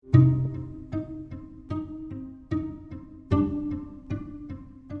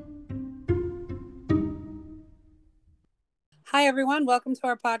Hi, everyone. Welcome to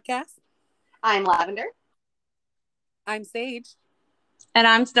our podcast. I'm Lavender. I'm Sage. And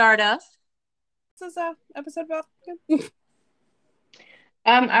I'm Stardust. This is a episode about.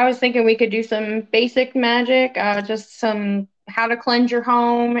 I was thinking we could do some basic magic, just some how to cleanse your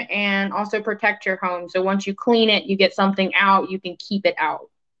home and also protect your home. So once you clean it, you get something out, you can keep it out.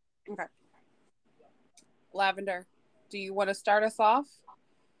 Okay. Lavender, do you want to start us off?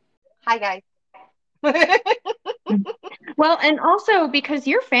 Hi, guys. Well, and also because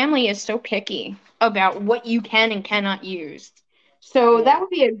your family is so picky about what you can and cannot use. So that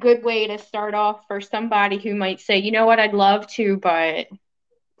would be a good way to start off for somebody who might say, you know what, I'd love to, but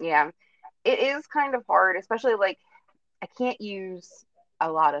Yeah, it is kind of hard, especially like I can't use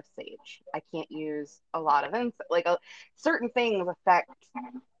a lot of sage. I can't use a lot of incense. Like certain things affect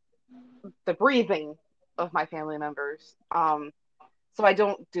the breathing of my family members. So I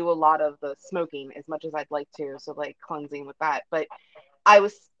don't do a lot of the smoking as much as I'd like to. So like cleansing with that, but I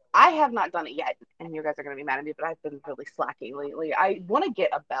have not done it yet, and you guys are gonna be mad at me, but I've been really slacking lately. I want to get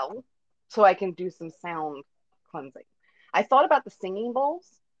a bell so I can do some sound cleansing. I thought about the singing bowls,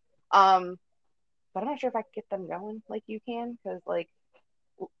 but I'm not sure if I can get them going like you can, because like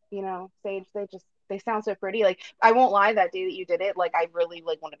sage, they sound so pretty. Like I won't lie, that day that you did it, like I really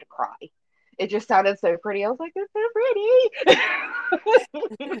like wanted to cry. It just sounded so pretty. I was like, it's so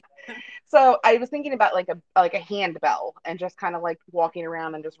pretty. So I was thinking about like a handbell and just kind of like walking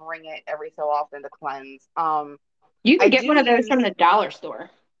around and just ring it every so often to cleanse. You I can get do one of those use from the dollar store.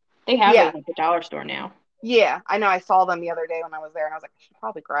 They have yeah, those at the dollar store now. yeah. I know I saw them the other day when I was there, and I was like, I should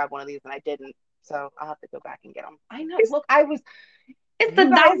probably grab one of these, and I didn't. So I'll have to go back and get them. I know. It's, Look, it's the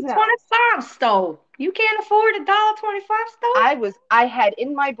you guys know. $1.25 stove. You can't afford a $1.25 stove? I had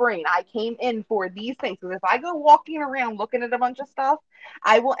in my brain, I came in for these things because if I go walking around looking at a bunch of stuff,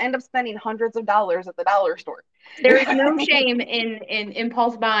 I will end up spending hundreds of dollars at the dollar store. There is no shame in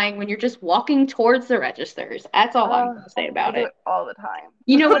impulse buying when you're just walking towards the registers. That's all I'm going to say I about do it. it all the time.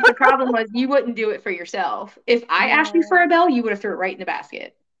 You know what the problem was? You wouldn't do it for yourself. If I asked you No, for a bell, you would have threw it right in the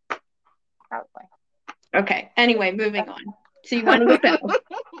basket. probably. Okay. Anyway, moving on. So you want to get bells?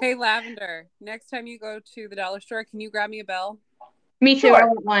 Hey, Lavender, next time you go to the dollar store, can you grab me a bell? Me too. I Sure.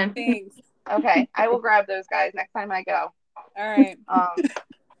 want one. Thanks. Okay, I will grab those guys next time I go. All right.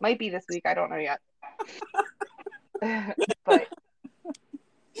 Might be this week. I don't know yet. But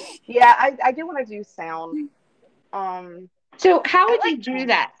yeah, I do want to do sound. So how would you do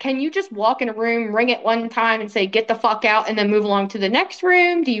that? Can you just walk in a room, ring it one time and say, get the fuck out, and then move along to the next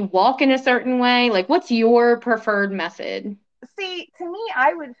room? Do you walk in a certain way? Like, what's your preferred method? See, to me,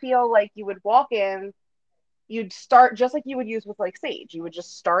 I would feel like you would walk in, you'd start just like you would use with like sage. You would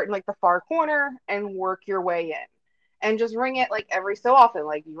just start in like the far corner and work your way in, and just ring it like every so often.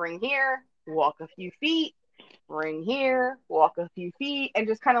 Like you ring here, walk a few feet, ring here, walk a few feet, and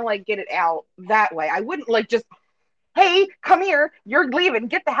just kind of like get it out that way. I wouldn't like just, hey, come here, you're leaving,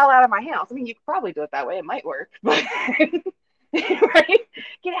 get the hell out of my house. I mean, you could probably do it that way, it might work, but right?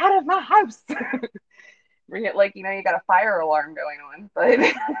 Get out of my house. Bring it like, you got a fire alarm going on,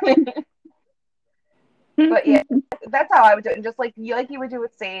 but yeah, that's how I would do it. And just like you would do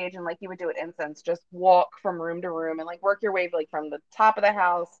with sage and like you would do with incense, just walk from room to room and like work your way like from the top of the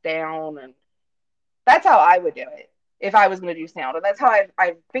house down, and that's how I would do it if I was going to do sound. And that's how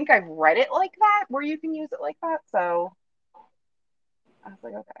I think I've read it like that, where you can use it like that. So I was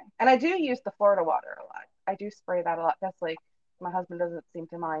like, okay. And I do use the Florida water a lot. I do spray that a lot. That's like, my husband doesn't seem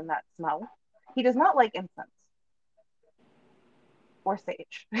to mind that smell. He does not like incense or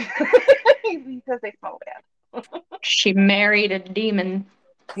sage because they smell bad. She married a demon.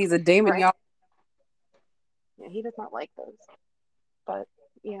 He's a demon, Right? y'all. Yeah, he does not like those. But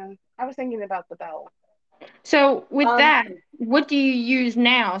yeah, I was thinking about the bell. So with that, what do you use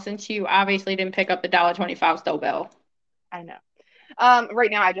now since you obviously didn't pick up the $1.25 stove bell? I know.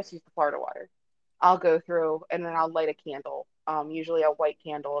 Right now I just use the Florida water. I'll go through and then I'll light a candle. Usually a white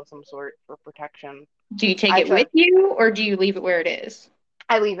candle of some sort for protection. Do you take it with you or do you leave it where it is?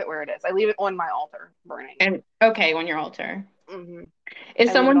 I leave it where it is. I leave it on my altar burning. And okay, on your altar. Mm-hmm.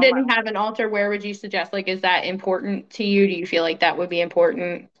 If someone didn't have an altar, where would you suggest? Like, is that important to you? Do you feel like that would be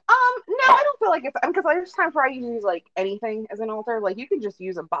important? No, I don't feel like it's because there's times where I use like anything as an altar. Like you can just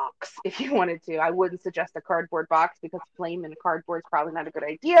use a box if you wanted to. I wouldn't suggest a cardboard box because flame in a cardboard is probably not a good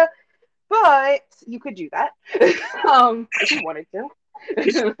idea. But you could do that if you wanted to. If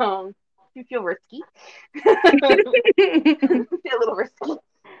you feel risky, feel a little risky.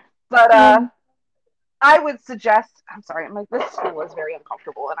 But I would suggest. I'm sorry, this stool is very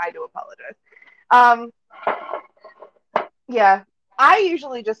uncomfortable, and I do apologize. Yeah, I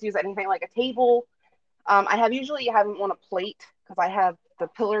usually just use anything like a table. I have usually have them on a plate because I have the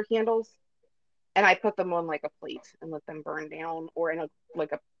pillar candles, and I put them on like a plate and let them burn down, or in a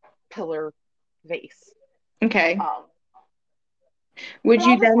like a pillar vase. Okay. Um, Would and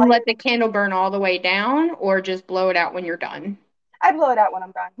you I'll just then light let it. the candle burn all the way down or just blow it out when you're done? I blow it out when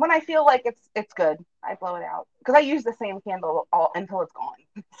I'm done. When I feel like it's good, I blow it out because I use the same candle all until it's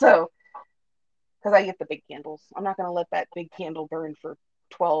gone. So because I get the big candles, I'm not gonna let that big candle burn for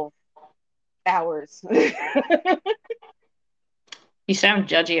 12 hours. You sound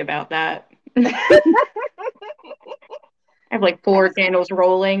judgy about that. I have like I four just, candles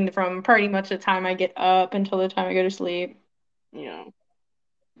rolling from pretty much the time I get up until the time I go to sleep. you know,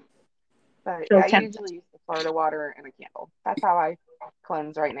 but So yeah, I 10. usually use the Florida water and a candle. That's how I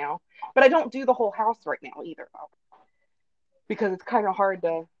cleanse right now. But I don't do the whole house right now either, though, because it's kind of hard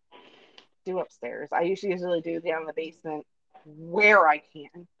to do upstairs. I usually do down in the basement where I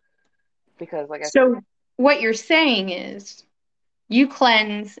can, because, like I said, So what you're saying is you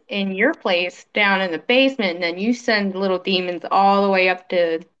cleanse in your place down in the basement, and then you send little demons all the way up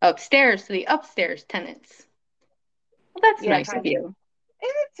to upstairs to the upstairs tenants. Well, that's yeah, nice of kind of. you. Isn't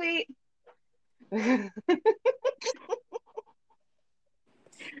it sweet? Could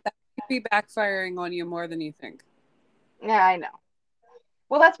be backfiring on you more than you think. Yeah, I know.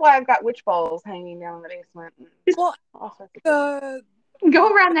 Well, that's why I've got witch balls hanging down in the basement and Well, all sorts of things. the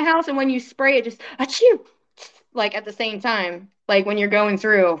Go around the house, and when you spray it, just achoo, like at the same time, like when you're going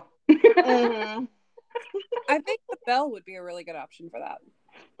through. Mm-hmm. I think the bell would be a really good option for that.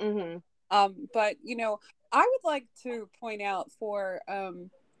 Mm-hmm. But I would like to point out for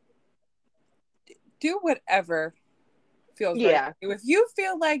do whatever feels right Yeah. for you. If you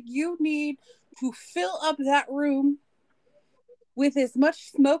feel like you need to fill up that room with as much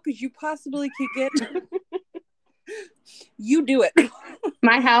smoke as you possibly could get, you do it.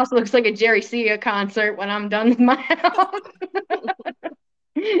 My house looks like a Jerry Sia concert when I'm done with my house.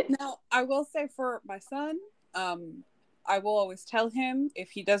 Now, I will say for my son, I will always tell him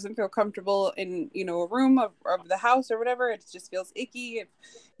if he doesn't feel comfortable in, a room of the house or whatever, it just feels icky. If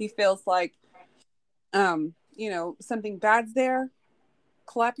he feels like, something bad's there,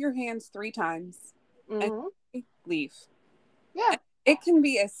 clap your hands 3 times and Mm-hmm. leave. Yeah. And it can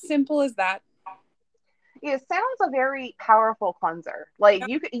be as simple as that. It sounds a very powerful cleanser. Like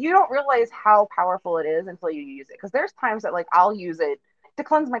you don't realize how powerful it is until you use it. Because there's times that like I'll use it to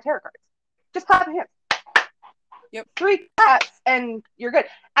cleanse my tarot cards. Just clap your hands. Yep. 3 claps and you're good.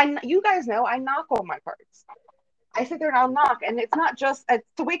 And you guys know I knock on my cards. I sit there and I'll knock, and it's not just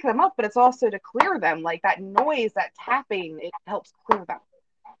to wake them up, but it's also to clear them. Like that noise, that tapping, it helps clear them.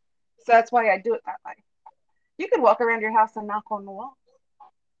 So that's why I do it that way. You could walk around your house and knock on the wall.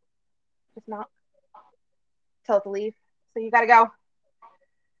 Just knock. Tell it to leave. So you gotta go.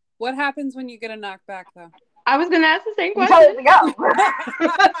 What happens when you get a knockback, though? I was going to ask the same You tell it question. to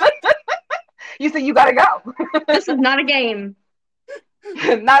go. You say you gotta go. This is not a game.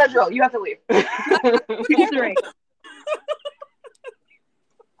 Not a drill. You have to leave. Choose the right.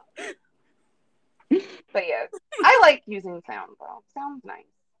 But yeah, I like using sound though. Sounds nice.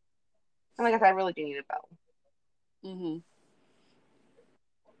 And like I said, I really do need a bell. Mm-hmm.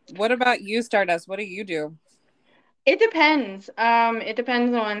 What about you, Stardust? What do you do? It depends. It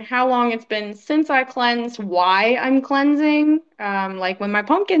depends on how long it's been since I cleansed, why I'm cleansing. Like when my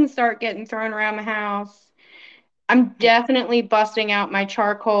pumpkins start getting thrown around the house, I'm definitely busting out my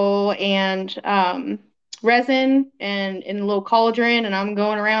charcoal and resin and in a little cauldron, and I'm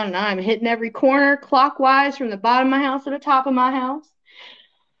going around and I'm hitting every corner clockwise from the bottom of my house to the top of my house.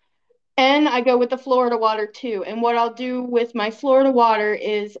 And I go with the Florida water too. And what I'll do with my Florida water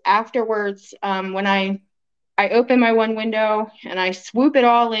is afterwards, when I open my one window and I swoop it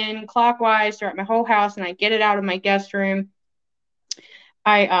all in clockwise throughout my whole house, and I get it out of my guest room.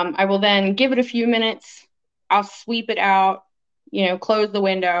 I will then give it a few minutes. I'll sweep it out, close the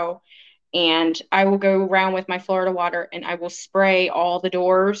window, and I will go around with my Florida water and I will spray all the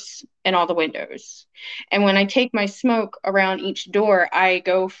doors and all the windows. And when I take my smoke around each door, I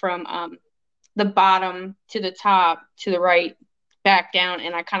go from the bottom to the top to the right, back down,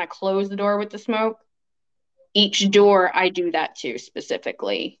 and I kind of close the door with the smoke. Each door I do that to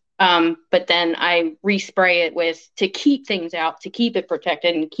specifically. But then I respray it to keep things out, to keep it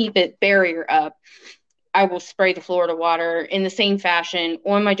protected and keep it barrier up. I will spray the Florida water in the same fashion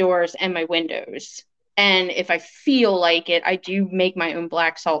on my doors and my windows. And if I feel like it, I do make my own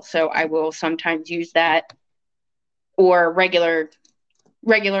black salt. So I will sometimes use that, or regular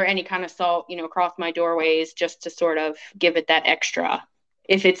any kind of salt, across my doorways, just to sort of give it that extra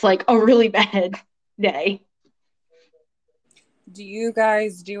if it's like a really bad day. Do you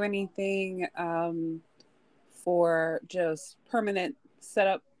guys do anything for just permanent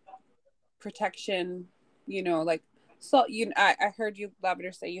setup protection, like salt. I heard you,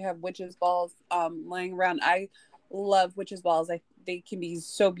 Lavender, say you have witches balls laying around. I love witches balls. They can be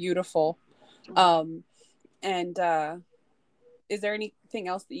so beautiful. And is there anything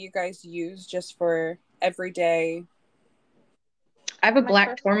else that you guys use just for everyday? I have a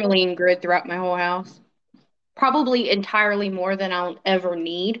black tourmaline grid throughout my whole house. Probably entirely more than I'll ever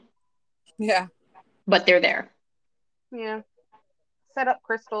need. Yeah. But they're there. Yeah. Set up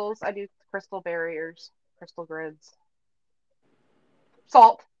crystals. I do crystal barriers, crystal grids.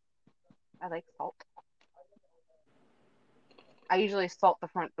 Salt. I like salt. I usually salt the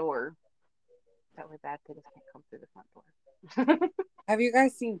front door. That way bad things can't come through the front door. Have you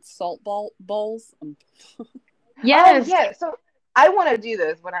guys seen salt bowls? Yes. Oh, yeah. So I want to do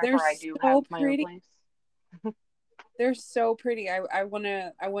those whenever I do so have my own pretty. place. They're so pretty. I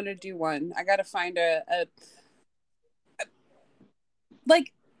wanna do one. I gotta find a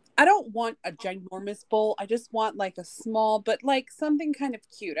like, I don't want a ginormous bowl. I just want like a small, but like something kind of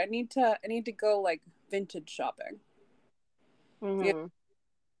cute. I need to go like vintage shopping. Mm-hmm.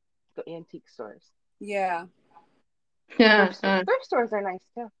 Go antique stores. Yeah. Yeah. Thrift stores are nice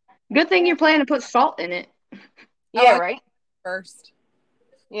too. Good thing you're planning to put salt in it. Yeah, right? First.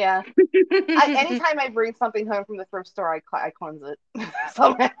 Yeah. Anytime I bring something home from the thrift store, I cleanse it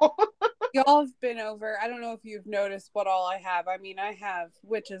somehow. Y'all have been over. I don't know if you've noticed what all I have. I mean, I have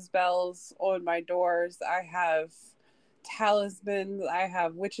witches' bells on my doors. I have talismans. I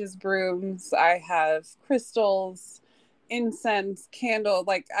have witches' brooms. I have crystals, incense, candle.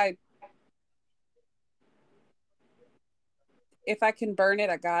 Like, if I can burn it,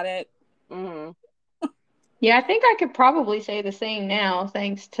 I got it. Mm-hmm. Yeah, I think I could probably say the same now,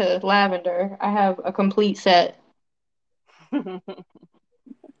 thanks to Lavender. I have a complete set. Got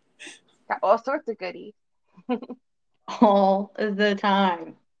all sorts of goodies. All the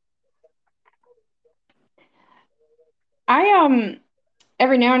time. I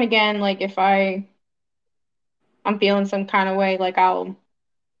every now and again, like if I'm feeling some kind of way, like I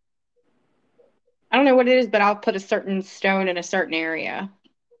don't know what it is, but I'll put a certain stone in a certain area.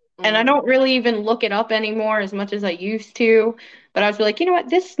 And I don't really even look it up anymore as much as I used to. But I was like, you know what?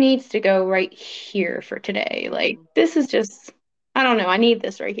 This needs to go right here for today. Like, this is just, I don't know. I need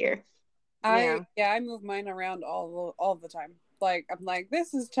this right here. I move mine around all the time. Like, I'm like,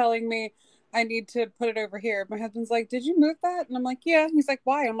 this is telling me I need to put it over here. My husband's like, did you move that? And I'm like, yeah. He's like,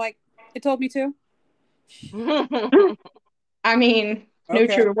 why? I'm like, it told me to. I mean, no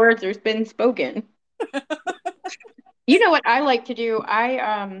Okay. truer words have been spoken. You know what I like to do?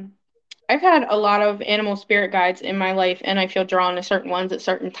 I've had a lot of animal spirit guides in my life, and I feel drawn to certain ones at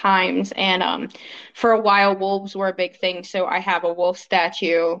certain times. And for a while, wolves were a big thing, so I have a wolf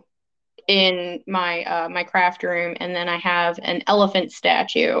statue in my craft room, and then I have an elephant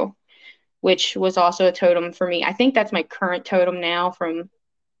statue, which was also a totem for me. I think that's my current totem now.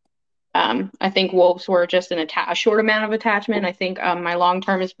 I think wolves were just a short amount of attachment. I think my long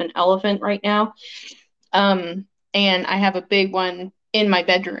term has been elephant right now. And I have a big one in my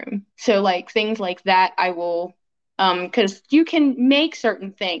bedroom. So like things like that, I will, because you can make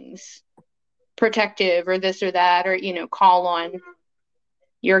certain things protective or this or that, or, call on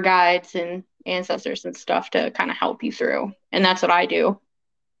your guides and ancestors and stuff to kind of help you through. And that's what I do.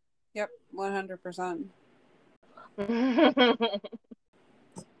 Yep, 100%.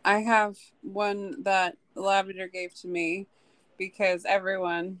 I have one that Lavender gave to me because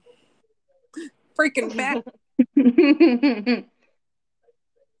everyone freaking bat.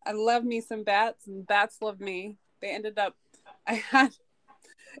 I love me some bats, and bats love me. They ended up,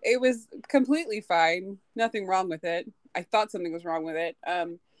 it was completely fine. Nothing wrong with it. I thought something was wrong with it.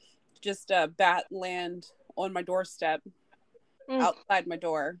 Just a bat land on my doorstep, outside my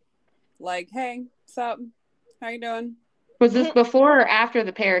door. Like, hey, what's up? How you doing? Was this before or after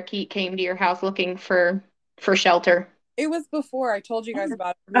the parakeet came to your house looking for shelter? It was before. I told you guys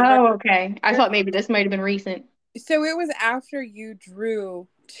about it. Remember? Oh, okay. I thought maybe this might have been recent. So it was after you drew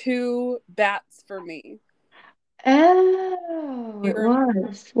 2 bats for me. Oh, it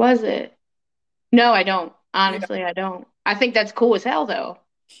was. Was it? No, I don't. Honestly, yeah. I don't. I think that's cool as hell, though.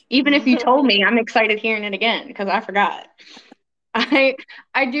 Even if you told me, I'm excited hearing it again because I forgot. I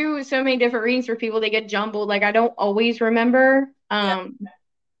do so many different readings for people. They get jumbled. Like I don't always remember. I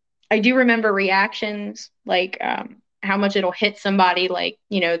do remember reactions, like how much it'll hit somebody. Like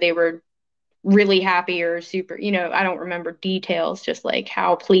they were really happy or super. I don't remember details. Just like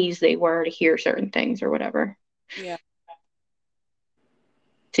how pleased they were to hear certain things or whatever. Yeah.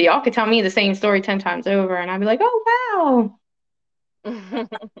 So y'all could tell me the same story 10 times over, and I'd be like, "Oh wow."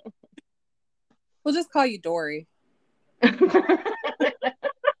 We'll just call you Dory.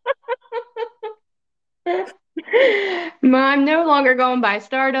 I'm no longer going by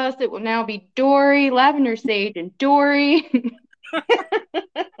Stardust. It will now be Dory, Lavender Sage, and Dory.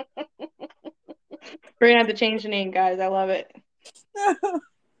 We're gonna have to change the name, guys. I love it.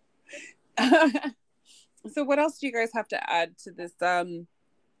 So what else do you guys have to add to this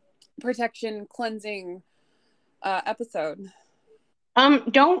protection cleansing episode?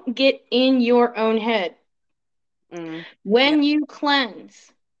 Don't get in your own head. When you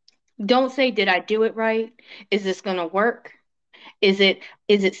cleanse, don't say, did I do it right? Is this gonna work? Is it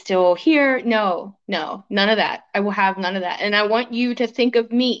still here? No, none of that. I will have none of that. And I want you to think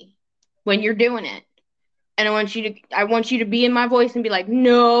of me when you're doing it. And I want you to be in my voice and be like,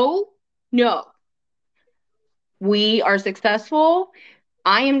 no. We are successful.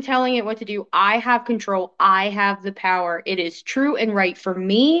 I am telling it what to do. I have control. I have the power. It is true and right for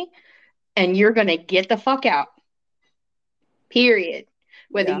me. And you're going to get the fuck out. Period.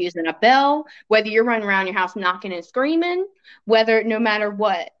 Whether you're using a bell, whether you're running around your house knocking and screaming, no matter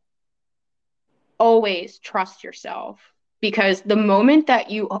what, always trust yourself. Because the moment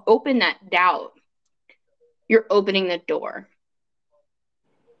that you open that doubt, you're opening the door.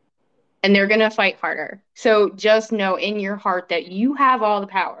 And they're going to fight harder. So just know in your heart that you have all the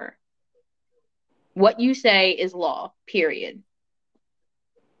power. What you say is law, period.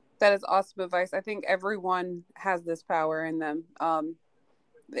 That is awesome advice. I think everyone has this power in them.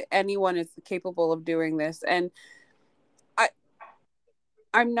 Anyone is capable of doing this. And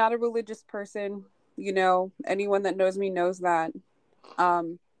I'm not a religious person. You know, anyone that knows me knows that.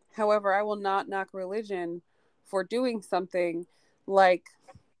 However, I will not knock religion for doing something like,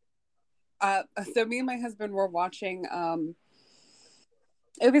 so me and my husband were watching,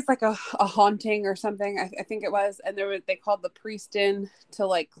 it was like a haunting or something. I think it was. And they called the priest in to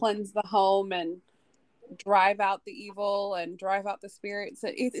like cleanse the home and drive out the evil and drive out the spirits.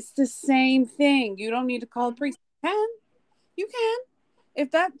 It's the same thing. You don't need to call a priest. You can.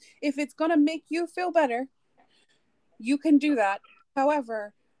 If it's going to make you feel better, you can do that.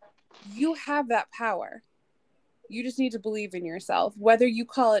 However, you have that power. You just need to believe in yourself. Whether you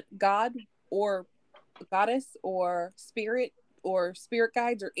call it God or goddess or spirit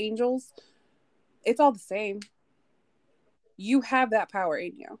guides or angels, it's all the same. You have that power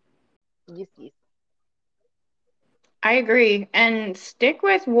in you. Yes. I agree. And stick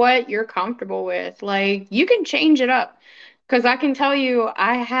with what you're comfortable with. Like, you can change it up. Because I can tell you,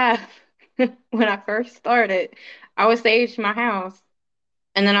 I have, when I first started, I would sage my house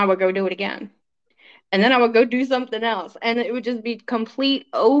and then I would go do it again. And then I would go do something else. And it would just be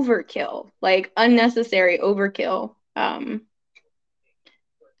complete overkill, like unnecessary overkill.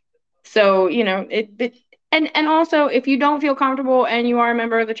 So, you know, and also if you don't feel comfortable and you are a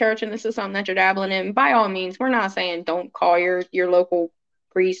member of the church and this is something that you're dabbling in, by all means, we're not saying don't call your local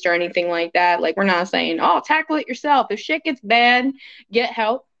priest or anything like that. Like, we're not saying, oh, tackle it yourself. If shit gets bad, get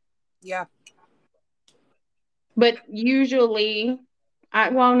help. Yeah. But usually,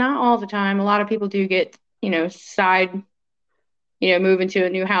 well, not all the time. A lot of people do get, move into a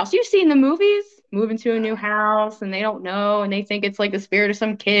new house. You've seen the movies, move into a new house and they don't know and they think it's like the spirit of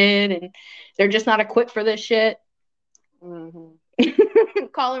some kid and they're just not equipped for this shit.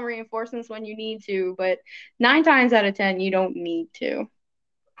 Call in reinforcements when you need to, but 9 times out of 10, you don't need to.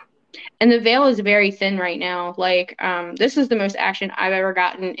 And the veil is very thin right now. Like, this is the most action I've ever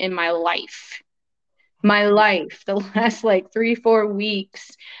gotten in my life. The last like 3-4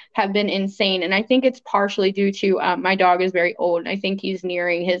 weeks have been insane. And I think it's partially due to my dog is very old. And I think he's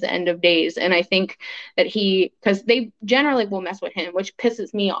nearing his end of days. And I think that because they generally will mess with him, which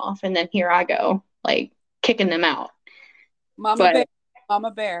pisses me off. And then here I go, like kicking them out. Mama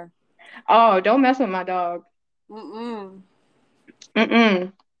bear. Oh, don't mess with my dog.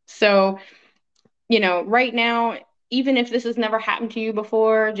 So, right now, even if this has never happened to you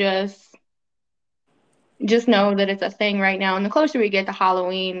before, just know that it's a thing right now. And the closer we get to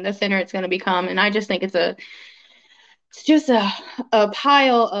Halloween, the thinner it's going to become. And I just think it's just a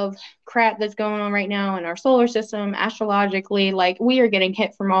pile of crap that's going on right now in our solar system, astrologically. Like, we are getting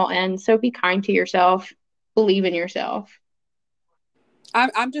hit from all ends. So be kind to yourself. Believe in yourself.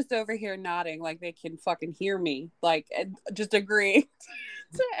 I'm just over here nodding like they can fucking hear me. Like, and just agree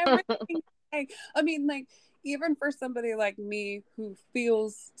to everything. I mean, like, even for somebody like me who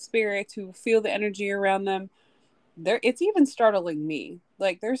feels spirits, who feel the energy around them, it's even startling me.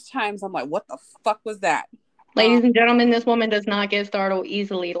 Like, there's times I'm like, what the fuck was that? Ladies and gentlemen, this woman does not get startled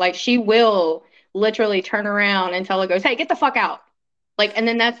easily. Like, she will literally turn around until it goes, hey, get the fuck out. Like, and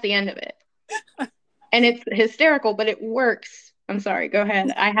then that's the end of it. And it's hysterical, but it works. I'm sorry. Go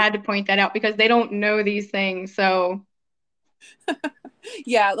ahead. I had to point that out because they don't know these things. So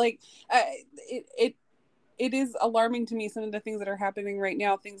Yeah, like it is alarming to me, some of the things that are happening right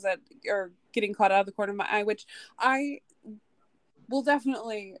now, things that are getting caught out of the corner of my eye, which I will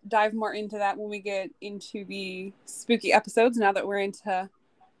definitely dive more into that when we get into the spooky episodes, now that we're into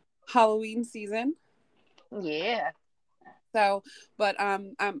Halloween season. Yeah. So, but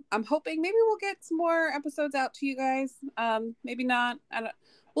I'm hoping maybe we'll get some more episodes out to you guys. Maybe not.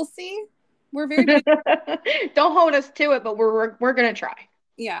 We'll see. We're very busy. don't hold us to it, but we're gonna try.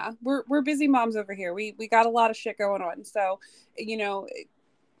 Yeah, we're busy moms over here. We got a lot of shit going on. So, you know,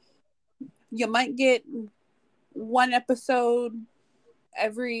 you might get one episode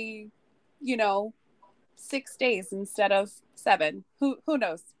every, 6 days instead of 7. Who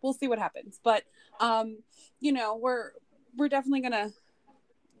knows? We'll see what happens. But we're definitely gonna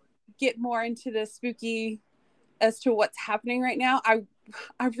get more into the spooky as to what's happening right now. I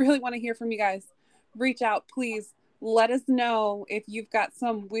really want to hear from you guys. Reach out, please. Let us know if you've got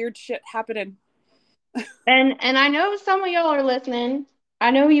some weird shit happening. And I know some of y'all are listening.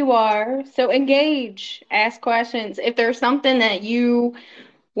 I know you are. So engage, ask questions. If there's something that you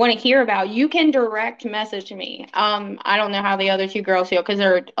want to hear about, you can direct message me. I don't know how the other two girls feel because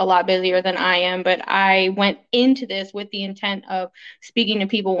they're a lot busier than I am, but I went into this with the intent of speaking to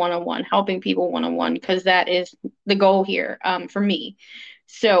people one-on-one, helping people one-on-one, because that is the goal here, for me.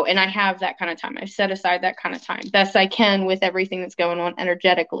 So, and I have that kind of time. I've set aside that kind of time best I can with everything that's going on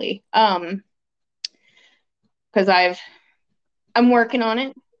energetically. Because I'm working on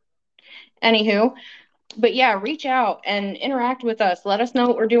it. Anywho, but yeah, reach out and interact with us. Let us know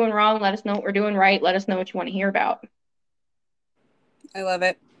what we're doing wrong. Let us know what we're doing right. Let us know what you want to hear about. I love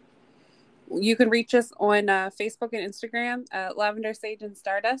it. You can reach us on Facebook and Instagram at Lavender Sage and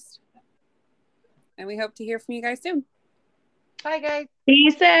Stardust. And we hope to hear from you guys soon. Bye, guys.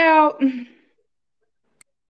 Peace out.